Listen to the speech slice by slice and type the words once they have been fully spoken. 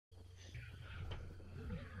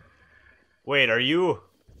Wait, are you...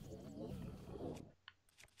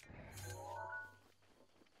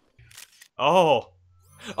 Oh!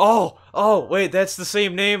 Oh, wait, that's the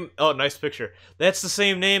same name... Oh, nice picture. That's the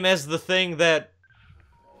same name as the thing that...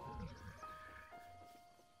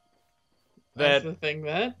 That's That... the thing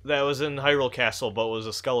that. That was in Hyrule Castle, but was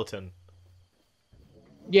a skeleton.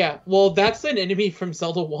 Yeah, well, that's an enemy from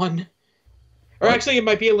Zelda 1. Or What? actually, it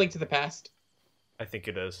might be a Link to the Past. I think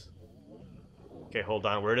it is. Okay, hold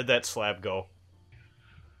on. Where did that slab go?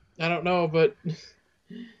 I don't know, but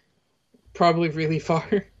probably really far.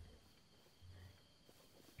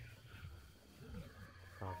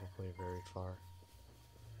 Probably very far.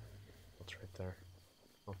 It's right there.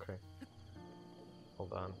 Okay.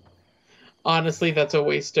 Hold on. Honestly, that's a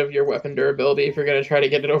waste of your weapon durability if you're gonna try to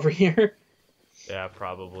get it over here. Yeah,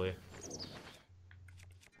 probably.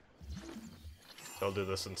 I'll do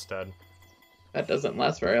this instead. That doesn't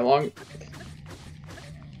last very long.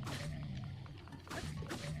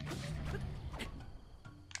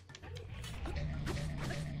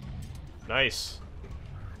 Nice.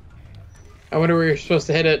 I wonder where you're supposed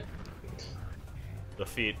to hit it. The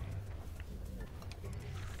feet.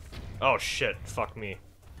 Oh shit, fuck me.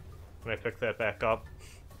 Can I pick that back up?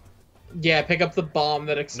 Yeah, pick up the bomb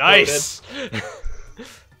that exploded. Nice!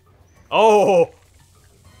 Oh!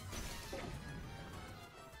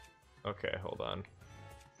 Okay, hold on.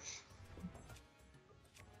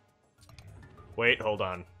 Wait, hold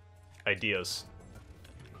on. Ideas.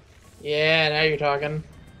 Yeah, now you're talking.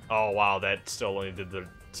 Oh wow, that still only did the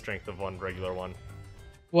strength of one regular one.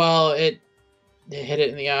 Well, it hit it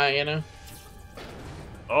in the eye, you know?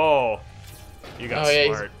 Oh! You got Oh, yeah,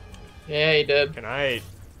 smart. Yeah, he did. Can I...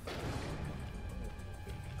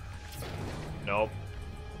 Nope.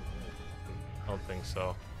 I don't think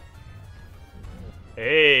so.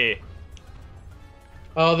 Hey!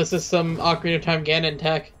 Oh, this is some Ocarina of Time Ganon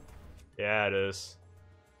tech. Yeah, it is.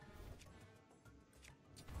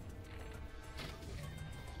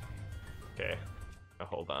 Okay. Now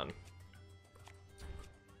hold on.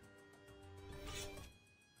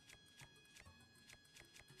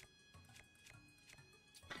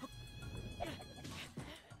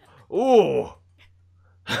 Ooh!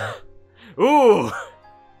 Ooh!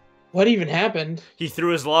 What even happened? He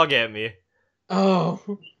threw his log at me.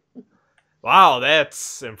 Oh. Wow,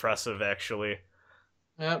 that's impressive, actually.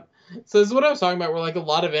 Yep. So this is what I was talking about, where like a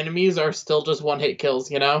lot of enemies are still just one-hit kills,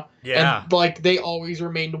 you know? Yeah. And like they always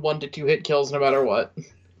remain 1 to 2 hit kills no matter what.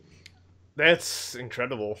 That's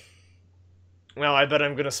incredible. Well, I bet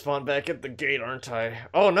I'm gonna spawn back at the gate, aren't I?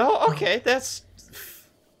 Oh, no? Okay, that's...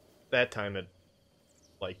 That time it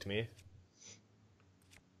liked me.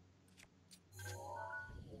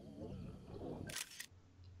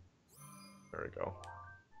 There we go.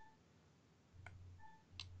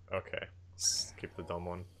 Okay. Let's keep the dumb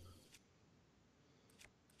one.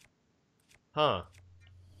 Huh.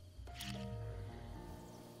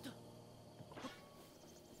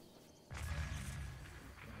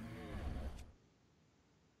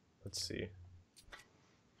 Let's see.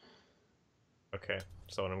 Okay,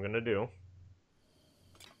 so what I'm gonna do...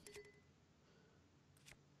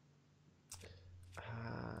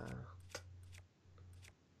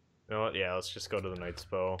 You know what? Yeah, let's just go to the Knight's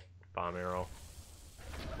Bow. Bomb arrow.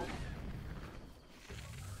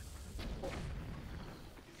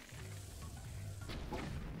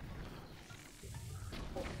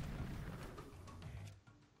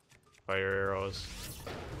 Fire arrows.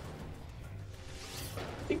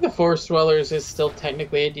 I think the Forest Dwellers is still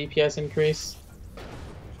technically a DPS increase.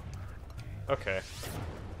 Okay.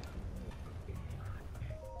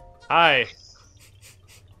 Hi!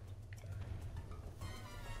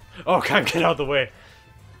 Oh, Kaim, get out of the way!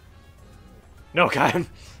 No, Kaim!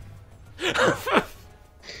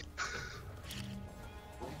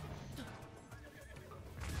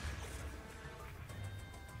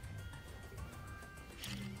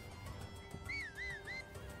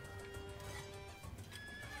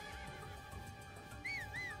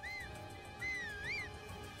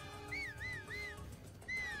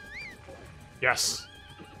 Yes!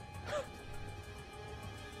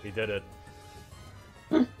 We did it.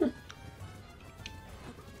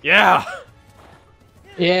 Yeah!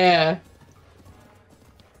 Yeah.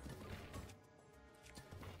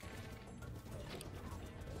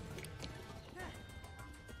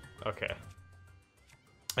 Okay.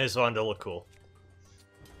 I just wanted to look cool.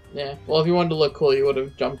 Yeah. Well, if you wanted to look cool, you would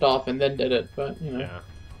have jumped off and then did it, but, you know. Yeah.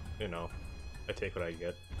 You know. I take what I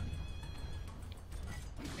get.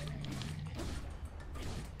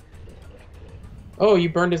 Oh, you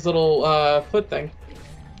burned his little foot thing.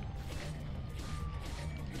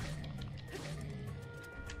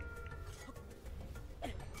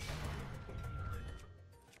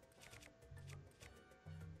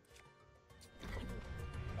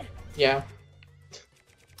 Yeah.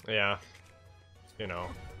 Yeah. You know.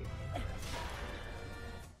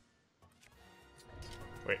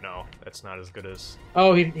 Wait, no. That's not as good as...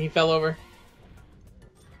 Oh, he fell over.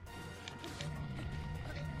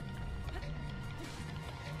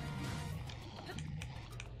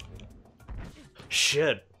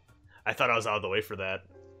 Shit. I thought I was out of the way for that.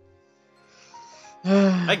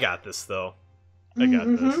 I got this, though. I got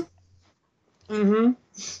this. Mm-hmm.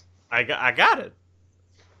 I got it.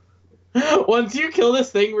 Once you kill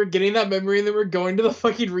this thing, we're getting that memory and then we're going to the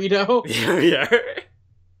fucking Rito. Yeah.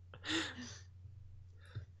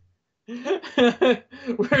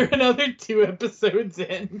 We're another 2 episodes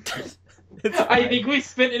in. I think we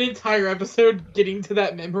spent an entire episode getting to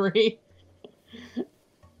that memory.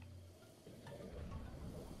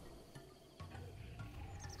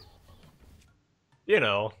 You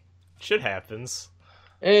know, shit happens.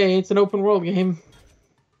 Hey, it's an open world game.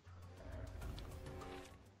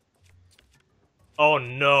 Oh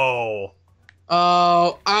no.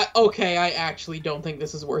 Okay, I actually don't think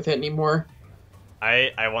this is worth it anymore.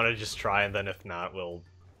 I want to just try, and then if not, we'll...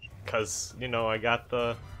 Because, you know, I got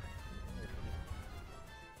the...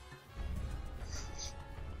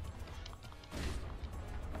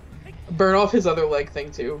 Burn off his other leg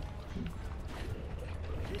thing, too.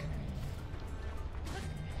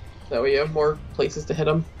 That way you have more places to hit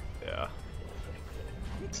him. Yeah.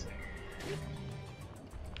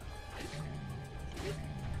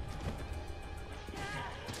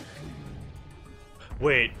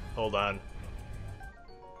 Wait, hold on.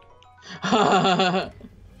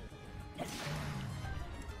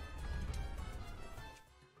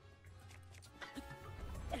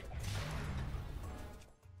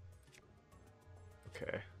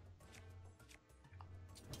 Okay.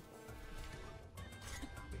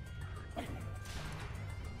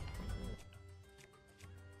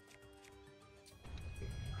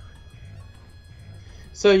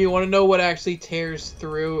 So you want to know what actually tears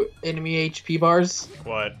through enemy HP bars?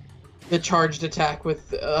 What? The charged attack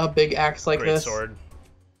with a big axe like Great this. sword.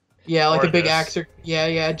 Yeah, like Or a big this. axe. Or,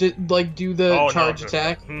 yeah. Just like do the charge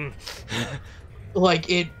attack.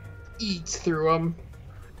 Like it eats through them.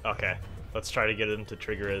 Okay, let's try to get him to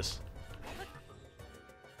trigger his.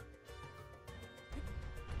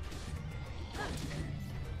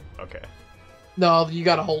 Okay. No, you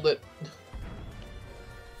gotta hold it.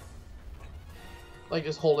 Like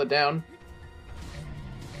just hold it down.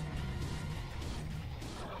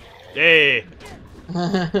 Yay!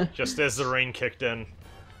 Just as the rain kicked in.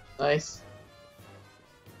 Nice.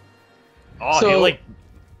 Oh, So- he like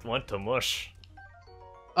went to mush.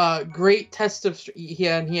 Great test of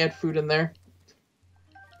and he had food in there.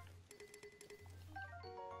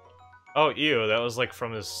 Oh, ew, that was like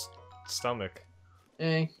from his stomach.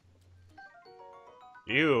 Eh.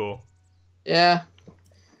 Ew. Yeah.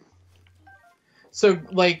 So,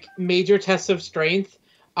 like, major tests of strength,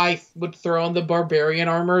 I would throw on the barbarian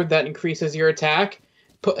armor that increases your attack,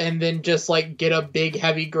 and then just, like, get a big,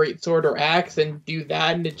 heavy greatsword or axe and do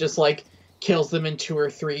that, and it just, like, kills them in 2 or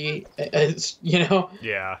 3, you know?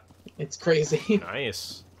 Yeah. It's crazy.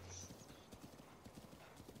 Nice.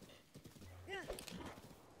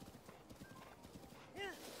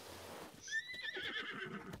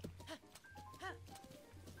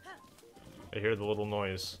 I hear the little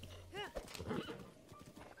noise.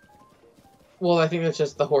 Well, I think that's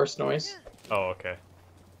just the horse noise. Oh, okay.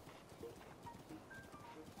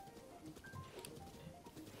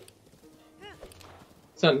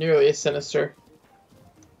 It's not nearly as sinister.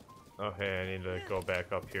 Okay, I need to go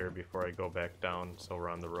back up here before I go back down, so we're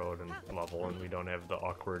on the road and level, and we don't have the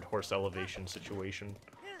awkward horse elevation situation.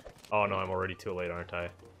 Oh no, I'm already too late, aren't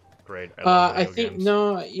I? Great. I love I video think, games.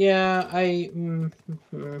 no, yeah,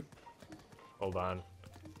 Hold on.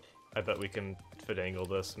 I bet we can finagle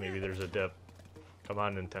this. Maybe there's a dip. Come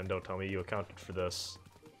on, Nintendo, tell me you accounted for this.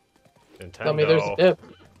 Nintendo. Tell me there's a dip.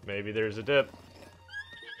 Maybe there's a dip.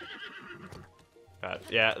 God,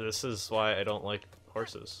 yeah, this is why I don't like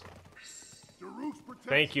horses.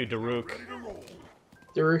 Thank you, Daruk.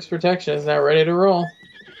 Daruk's protection is now ready to roll.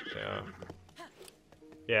 Yeah.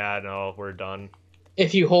 Yeah, no, we're done.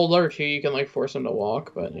 If you hold R2, you can, like, force him to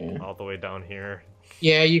walk, but yeah. All the way down here.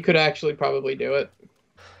 Yeah, you could actually probably do it.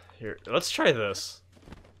 Here, let's try this.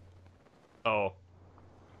 Oh.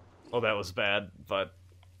 Oh, that was bad, but...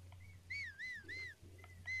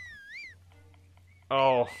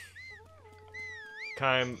 Oh.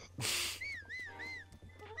 Kind...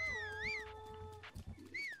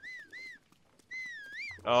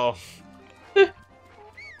 Oh.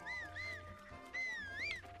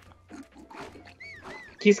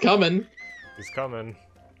 He's coming. He's coming.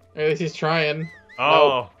 Or at least he's trying.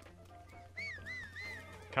 Oh.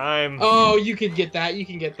 Kime. Oh, you can get that. You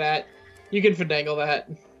can get that. You can finagle that.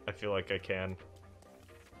 I feel like I can.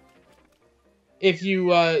 If you,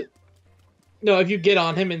 no, if you get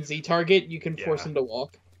on him and Z-target, you can force Yeah. him to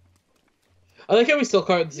walk. I like how we still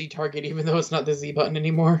call it Z-target, even though it's not the Z button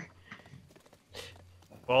anymore.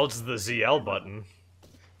 Well, it's the ZL button.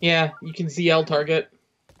 Yeah, you can ZL target.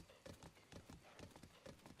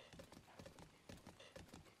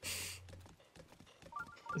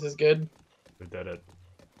 This is good. We did it.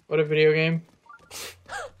 What a video game.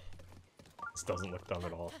 This doesn't look dumb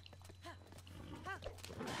at all.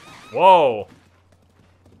 Whoa!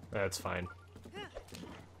 That's fine.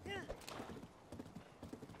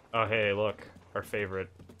 Oh, hey, look. Our favorite.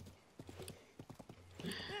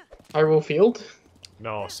 Hyrule Field?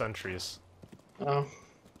 No, sentries. Oh.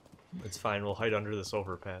 It's fine, we'll hide under this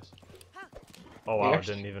overpass. Oh wow, it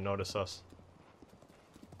didn't even notice us.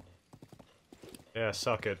 Yeah,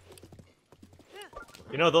 suck it.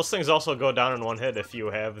 You know, those things also go down in one hit if you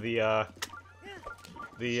have the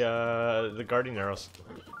guardian arrows.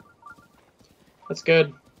 That's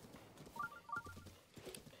good.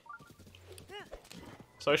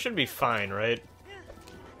 So I should be fine, right?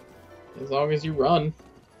 As long as you run.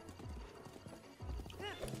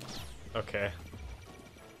 Okay.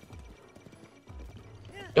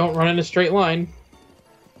 Don't run in a straight line.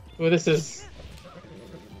 Well, this is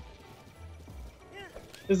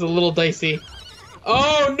a little dicey.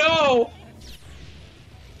 Oh no!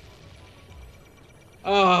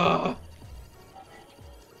 Ah.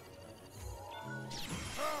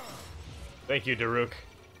 Thank you, Daruk.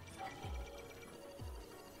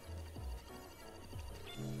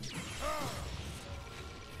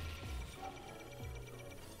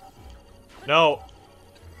 No.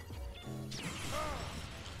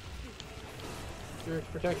 Your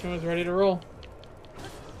protection was ready to roll.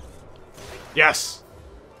 Yes.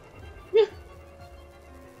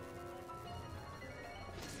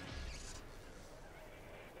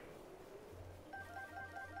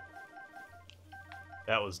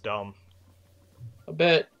 That was dumb. A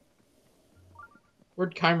bit.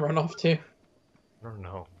 Where'd Kime run off to? I don't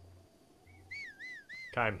know.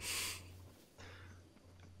 Kime.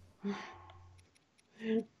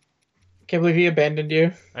 Can't believe he abandoned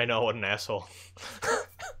you. I know, what an asshole.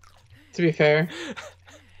 To be fair.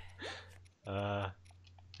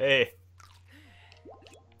 Hey.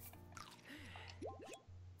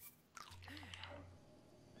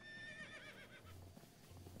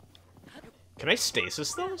 Can I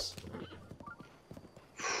stasis those?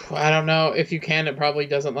 I don't know. If you can, it probably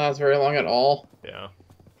doesn't last very long at all. Yeah.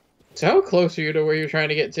 So how close are you to where you're trying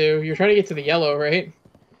to get to? You're trying to get to the yellow, right?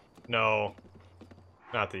 No.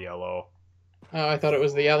 Not the yellow. Oh, I thought it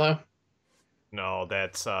was the yellow. No,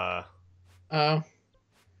 that's, Oh. I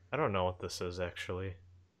don't know what this is, actually.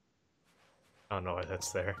 Oh, no,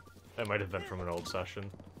 that's there. That might have been from an old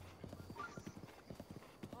session.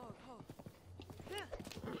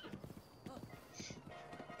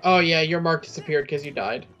 Oh, yeah, your mark disappeared because you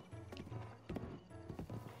died.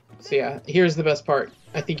 So, yeah, here's the best part.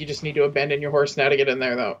 I think you just need to abandon your horse now to get in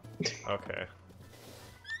there, though. Okay.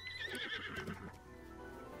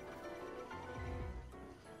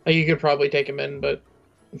 You could probably take him in, but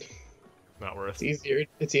Not worth it's easier.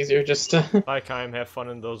 It's easier just to... Bye, Kime. Have fun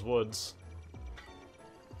in those woods.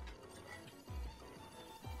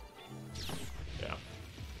 Yeah.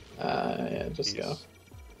 Yeah, just go.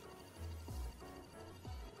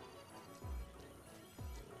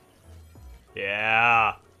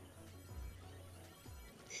 Yeah.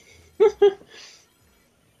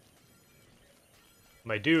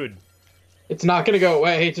 My dude. It's not gonna go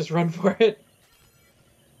away. Just run for it.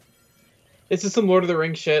 This is some Lord of the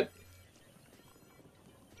Rings shit.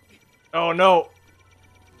 Oh no.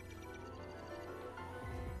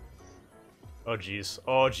 Oh jeez.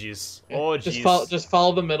 Oh jeez. Oh jeez. Just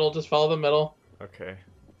follow the middle. Just follow the middle. Okay.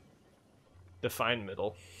 Define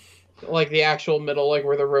middle. Like the actual middle, like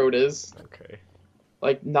where the road is. Okay.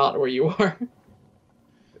 Like not where you are.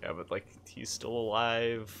 Yeah, but like he's still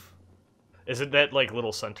alive. Is it that like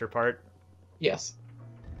little center part? Yes.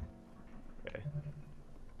 Okay.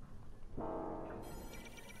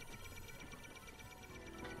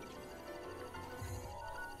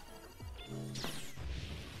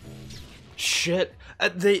 Shit.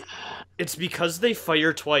 It's because they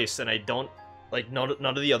fire twice, and I don't like none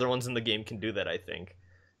of the other ones in the game can do that. I think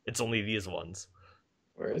it's only these ones.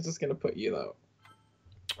 Where is this gonna put you though?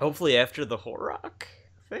 Hopefully after the Horrock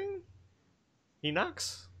thing,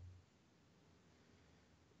 Hinox.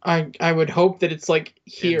 I would hope that it's like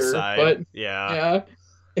here, Inside. but yeah.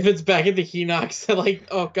 If it's back at the Hinox, like,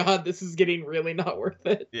 oh god, this is getting really not worth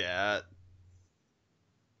it. Yeah.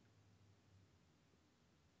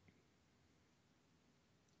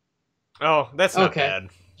 Oh, that's not Okay. bad.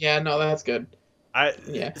 Yeah, no, that's good. I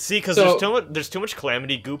Yeah. see, because So- there's too much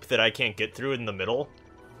calamity goop that I can't get through in the middle.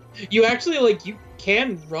 You actually, like, you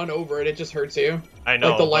can run over it, it just hurts you. I know,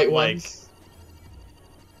 Like the light but, like, ones.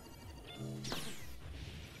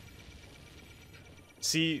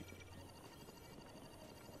 see.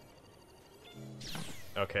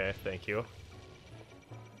 Okay, thank you.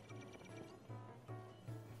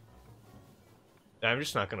 I'm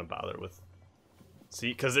just not gonna bother with... See,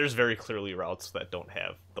 because there's very clearly routes that don't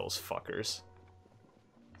have those fuckers.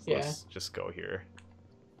 So Yeah. let's just go here.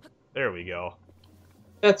 There we go.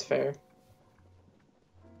 That's fair.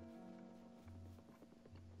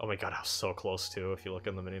 Oh my god, I was so close to, if you look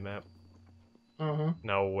in the minimap. Uh-huh.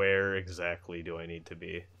 Now where exactly do I need to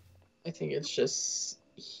be? I think it's just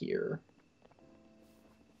here.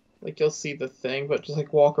 Like, you'll see the thing, but just,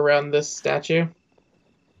 like, walk around this statue.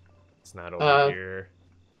 It's not over here.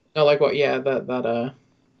 No, like, what? Yeah,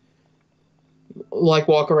 like,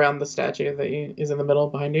 walk around the statue that is in the middle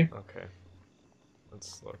behind you. Okay.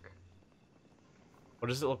 Let's look. What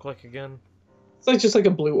does it look like again? It's, like, just, like,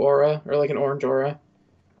 a blue aura, or, like, an orange aura.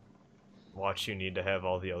 Watch, you need to have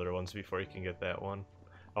all the other ones before you can get that one.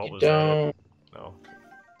 Oh, You was that don't... it? No.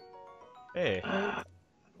 Hey.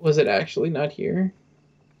 Was it actually not here?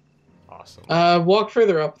 Awesome. Walk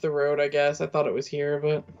further up the road, I guess. I thought it was here,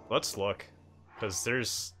 but... Let's look. Because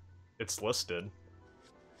it's listed.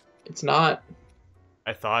 It's not.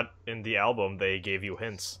 I thought in the album they gave you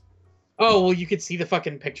hints. Oh, well, you could see the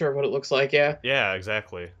fucking picture of what it looks like, yeah. Yeah,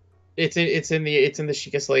 exactly. It's in the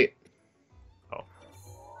Sheikah Slate. Oh.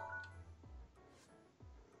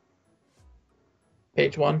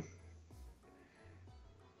 Page 1.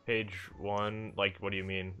 Page 1, like, what do you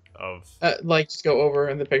mean? Of Like, just go over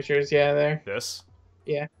in the pictures, yeah, there. this?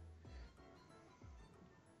 Yeah.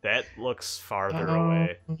 That looks farther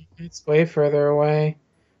away. It's way further away.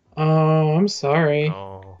 Oh, I'm sorry.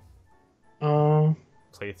 Oh. Oh.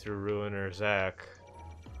 Playthrough Ruiner Zach.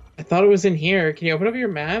 I thought it was in here. Can you open up your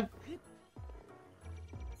map?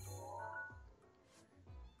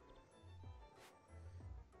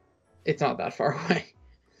 It's not that far away.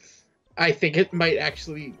 I think it might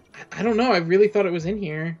actually... I don't know. I really thought it was in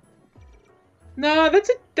here. No, that's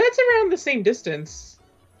around the same distance.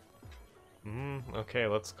 Okay,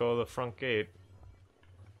 let's go to the front gate.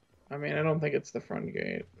 I mean, I don't think it's the front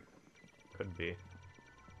gate. Could be.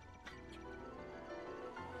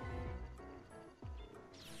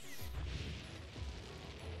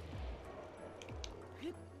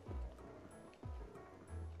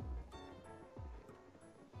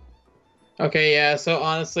 Okay, yeah, so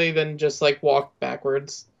honestly, then just, like, walk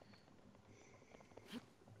backwards.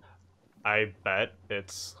 I bet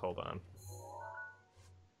it's... Hold on.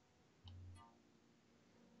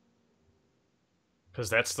 Because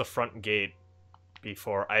that's the front gate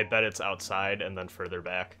before... I bet it's outside and then further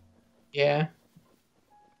back. Yeah.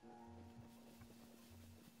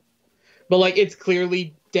 But, like, it's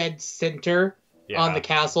clearly dead center on the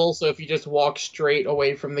castle, so if you just walk straight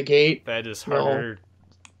away from the gate... That is harder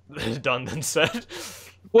done than said.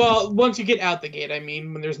 Well, once you get out the gate, I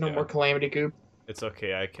mean, when there's no more calamity goop. It's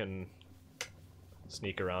okay, I can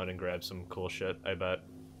sneak around and grab some cool shit, I bet.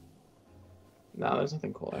 No, there's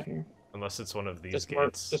nothing cool out here. Unless it's one of these Just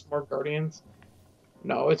gates. Just more guardians.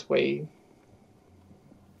 No, it's way...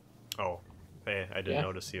 Oh. Hey, I didn't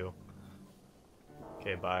notice you.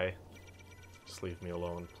 Okay, bye. Just leave me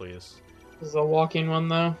alone, please. This is a walking one,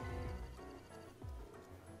 though.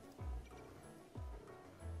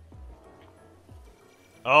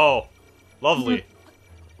 Oh! Lovely!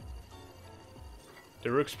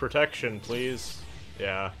 Daruk's protection, please.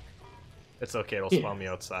 Yeah. It's okay, it'll spawn me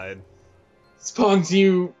outside. Spawns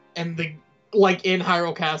you and the... Like, in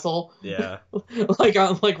Hyrule Castle. Yeah. like,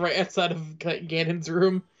 right outside of Ganon's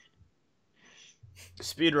room.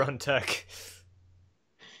 Speedrun tech.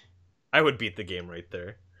 I would beat the game right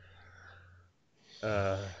there.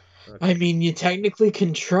 Okay. I mean, you technically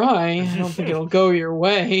can try. I don't think it'll go your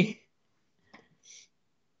way.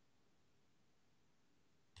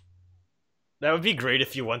 That would be great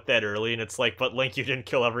if you went that early and it's like, but Link, you didn't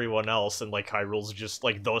kill everyone else, and like Hyrule's just,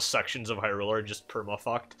 like, those sections of Hyrule are just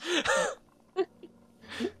perma-fucked.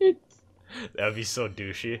 That would be so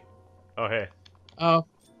douchey. Oh, hey. Oh.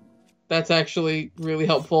 That's actually really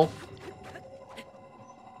helpful.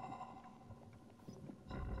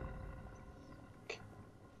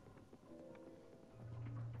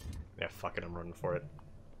 Yeah, fuck it, I'm running for it.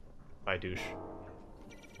 Bye, douche.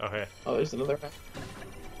 Oh, hey. Oh, there's another one.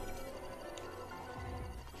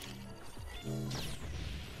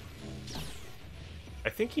 I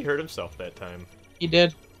think he hurt himself that time. He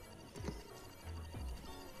did.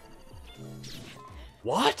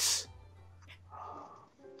 What?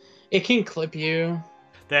 It can clip you.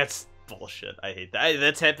 That's bullshit. I hate that.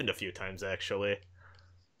 That's happened a few times, actually.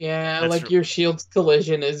 Yeah, That's... like your shield's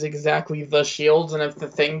collision is exactly the shields, and if the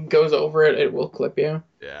thing goes over it, it will clip you.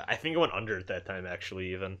 Yeah, I think I went under at that time,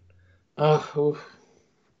 actually, even. Oh,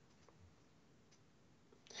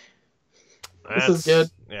 this is good.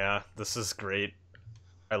 That's... Yeah, this is great.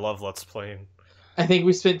 I love Let's Playing. I think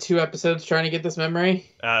we spent 2 episodes trying to get this memory.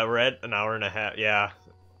 We're at an hour and a half. Yeah.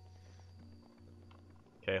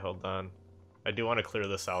 Okay, hold on. I do want to clear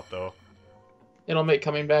this out, though. It'll make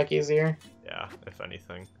coming back easier. Yeah, if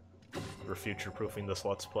anything. We're future-proofing this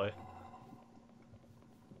Let's Play.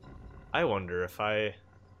 I wonder if I...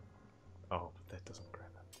 Oh, but that doesn't grab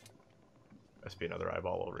it. Must be another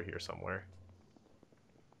eyeball over here somewhere.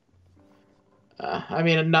 I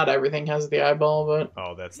mean, not everything has the eyeball, but...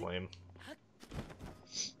 Oh, that's lame.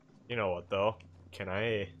 You know what, though? Can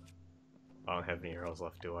I... I don't have any arrows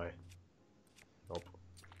left, do I? Nope.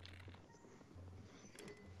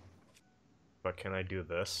 But can I do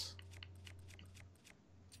this?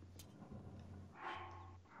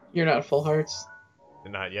 You're not full hearts.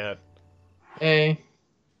 Not yet. Hey.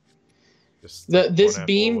 Just like This one apple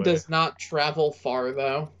beam away. does not travel far,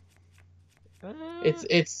 though. Uh,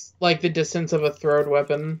 It's like the distance of a throwed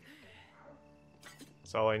weapon.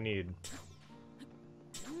 That's all I need.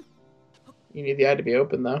 You need the eye to be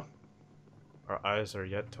open, though. Our eyes are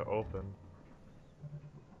yet to open.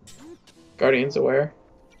 Guardian's aware.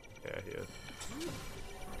 Yeah, he is.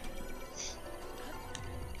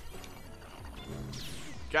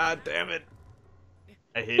 God damn it!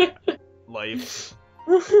 I hate life.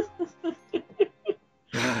 Oh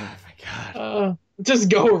my god. Just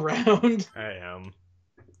go around. I am.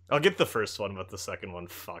 I'll get the first one, but the second one,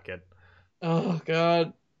 fuck it. Oh,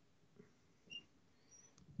 God.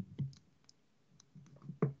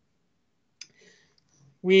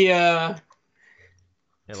 I'd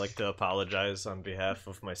like to apologize on behalf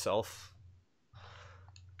of myself.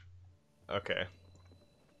 Okay.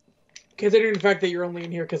 Considering the fact that you're only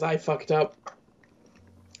in here because I fucked up.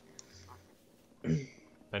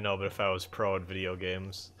 I know, but if I was pro at video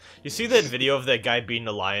games... You see that video of that guy beating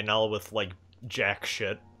a Lionel with, like, jack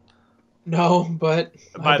shit? No, but...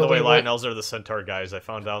 By the way, Lionels are the Centaur guys. I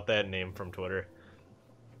found out that name from Twitter.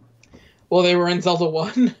 Well, they were in Zelda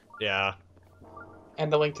 1. Yeah.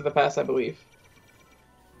 And the Link to the Past, I believe.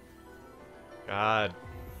 God.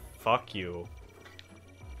 Fuck you.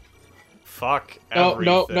 Fuck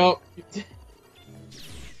everything. No.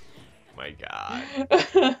 My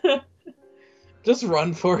god. Just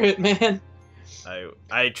run for it, man.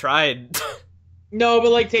 I tried. No,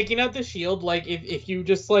 but like taking out the shield, like if you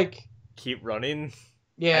just like keep running.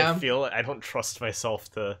 Yeah. I feel I don't trust myself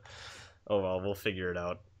to. Oh well, we'll figure it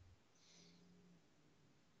out.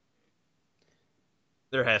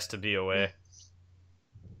 There has to be a way.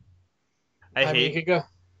 I mean, you could go.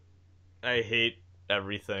 I hate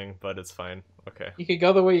everything, but it's fine. Okay. You could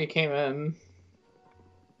go the way you came in.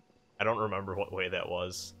 I don't remember what way that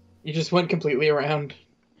was. You just went completely around.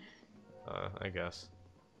 I guess.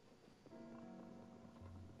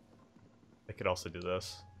 I could also do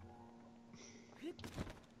this.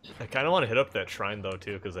 I kind of want to hit up that shrine, though,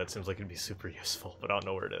 too, because that seems like it'd be super useful, but I don't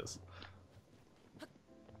know where it is.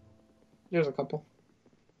 There's a couple.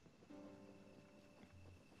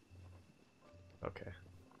 Okay.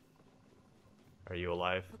 Are you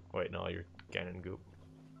alive? Wait, no, you're Ganon Goop.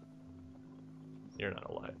 You're not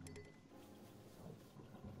alive.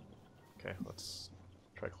 Okay, let's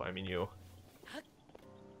try climbing you.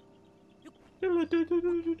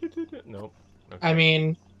 Nope. Okay. I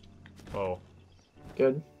mean... Oh.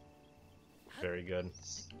 Good. Very good.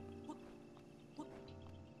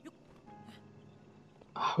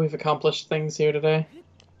 We've accomplished things here today.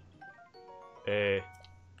 Hey.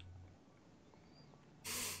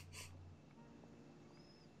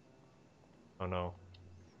 Oh no.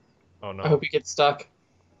 Oh no. I hope you get stuck.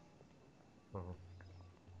 Oh.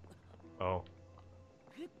 Oh.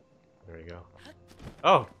 There we go.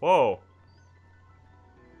 Oh, whoa.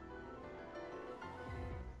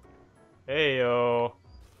 Hey yo.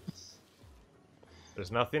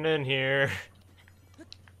 There's nothing in here.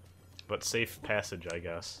 But safe passage, I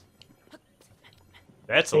guess.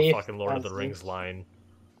 That's a fucking Lord of the Rings line.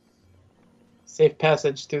 Safe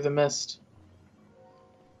passage through the mist.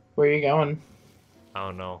 Where are you going? I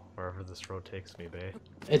don't know. Wherever this road takes me, babe.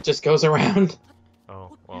 It just goes around.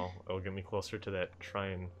 Oh, well, it'll get me closer to that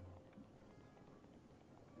shrine.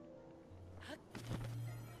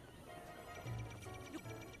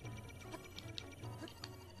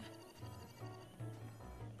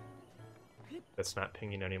 It's not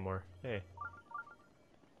pinging anymore. Hey.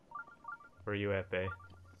 Where are you at, bae?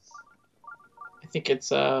 I think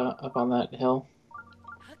it's up on that hill.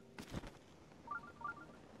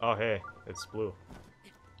 Oh, hey, it's blue.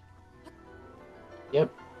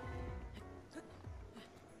 Yep.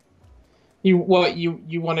 You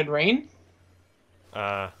wanted rain?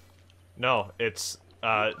 No, it's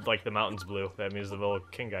like the mountain's blue. That means the little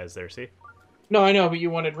king guy's there. See? No, I know, but you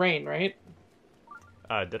wanted rain, right?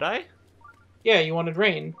 Did I? Yeah, you wanted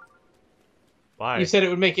rain. You Why? said it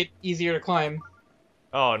would make it easier to climb.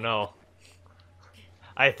 Oh no.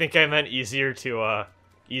 I think I meant easier to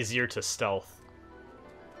stealth.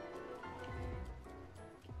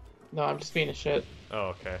 No, I'm just being a shit. Oh,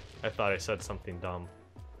 okay. I thought I said something dumb.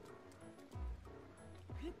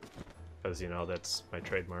 Because, you know, that's my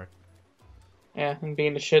trademark. Yeah, and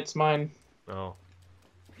being a shit's mine. Oh.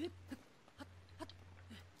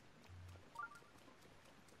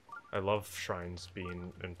 I love shrines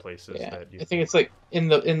being in places Yeah, that you I think it's like in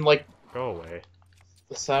like go away.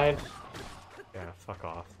 the side. Yeah, fuck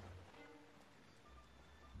off.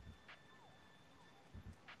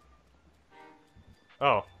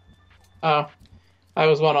 Oh. Oh, I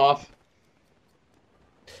was one off.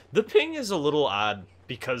 The ping is a little odd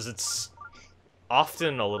because it's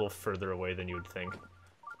often a little further away than you would think.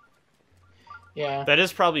 Yeah. That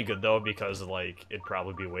is probably good though because like it'd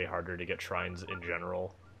probably be way harder to get shrines in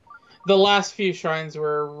general. The last few shrines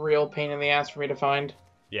were a real pain in the ass for me to find.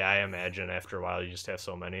 Yeah, I imagine after a while you just have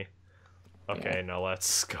so many. Okay, Yeah. now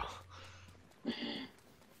let's go.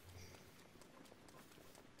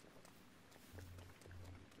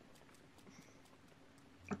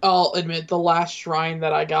 I'll admit the last shrine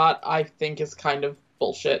that I got I think is kind of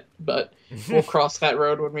bullshit, but we'll cross that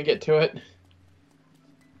road when we get to it.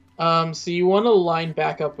 So you want to line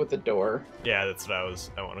back up with the door. Yeah, that's what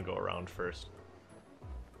I want to go around first.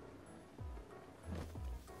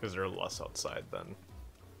 Because they're less outside then.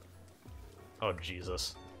 Oh,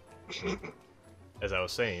 Jesus. As I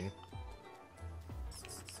was saying.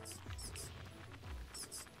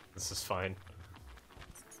 This is fine.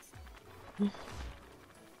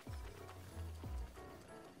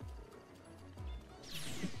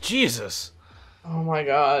 Jesus! Oh my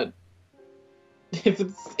god.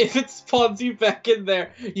 If it spawns you back in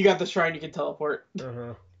there, you got the shrine, you can teleport.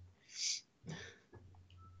 Uh-huh.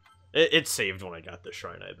 It saved when I got the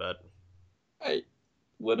shrine, I bet. I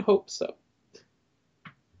would hope so.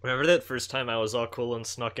 Remember that first time I was all cool and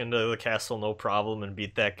snuck into the castle no problem and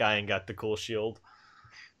beat that guy and got the cool shield?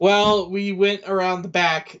 Well, we went around the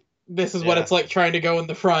back. This is what Yeah. it's like trying to go in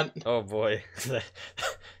the front. Oh boy.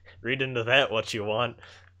 Read into that what you want.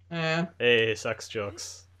 Yeah. Hey, sex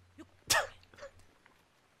jokes.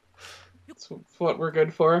 That's what we're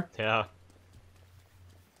good for. Yeah.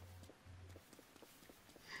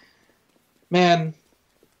 Man,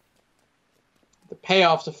 the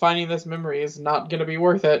payoff to finding this memory is not going to be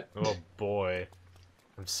worth it. Oh boy.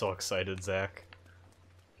 I'm so excited, Zach.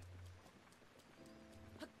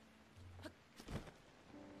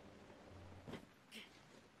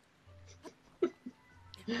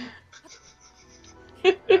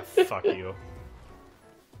 Yeah, fuck you.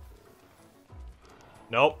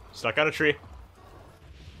 Nope, stuck on a tree.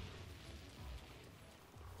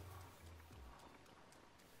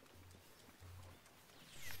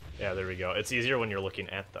 Yeah, there we go. It's easier when you're looking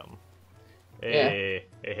at them. Hey,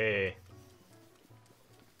 hey, hey.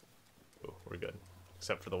 Ooh, we're good.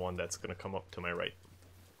 Except for the one that's gonna come up to my right.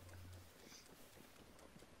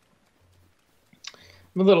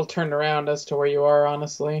 I'm a little turned around as to where you are,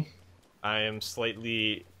 honestly. I am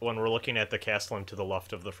slightly... When we're looking at the castle, I'm to the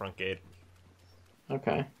left of the front gate.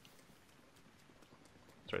 Okay.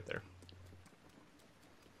 It's right there.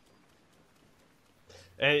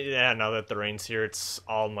 And yeah, now that the rain's here, it's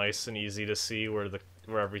all nice and easy to see where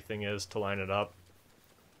everything is to line it up.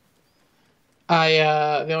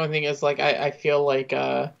 The only thing is, like, I feel like,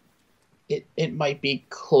 it might be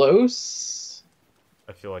close.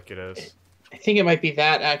 I feel like it is. I think it might be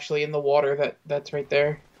that, actually, in the water that's right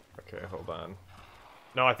there. Okay, hold on.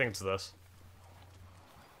 No, I think it's this.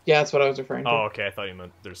 Yeah, that's what I was referring to. Oh, okay, I thought you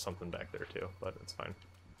meant there's something back there too, but it's fine.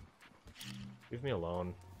 Leave me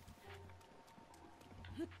alone.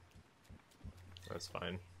 That's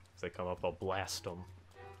fine. If they come up, I'll blast them.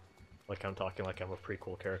 Like I'm talking like I'm a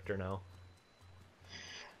prequel character now.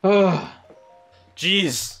 Ugh.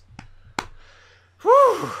 Jeez!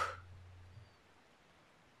 Whew!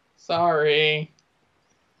 Sorry.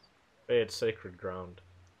 Hey, it's sacred ground.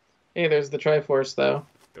 Hey, there's the Triforce, though.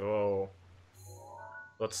 Oh.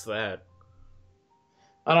 What's that?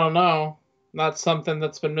 I don't know. Not something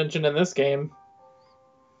that's been mentioned in this game.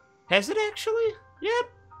 Has it actually?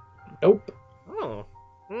 Yep. Nope. Oh.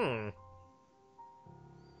 Hmm.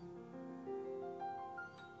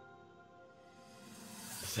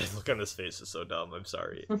 That look on his face is so dumb. I'm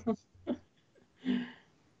sorry.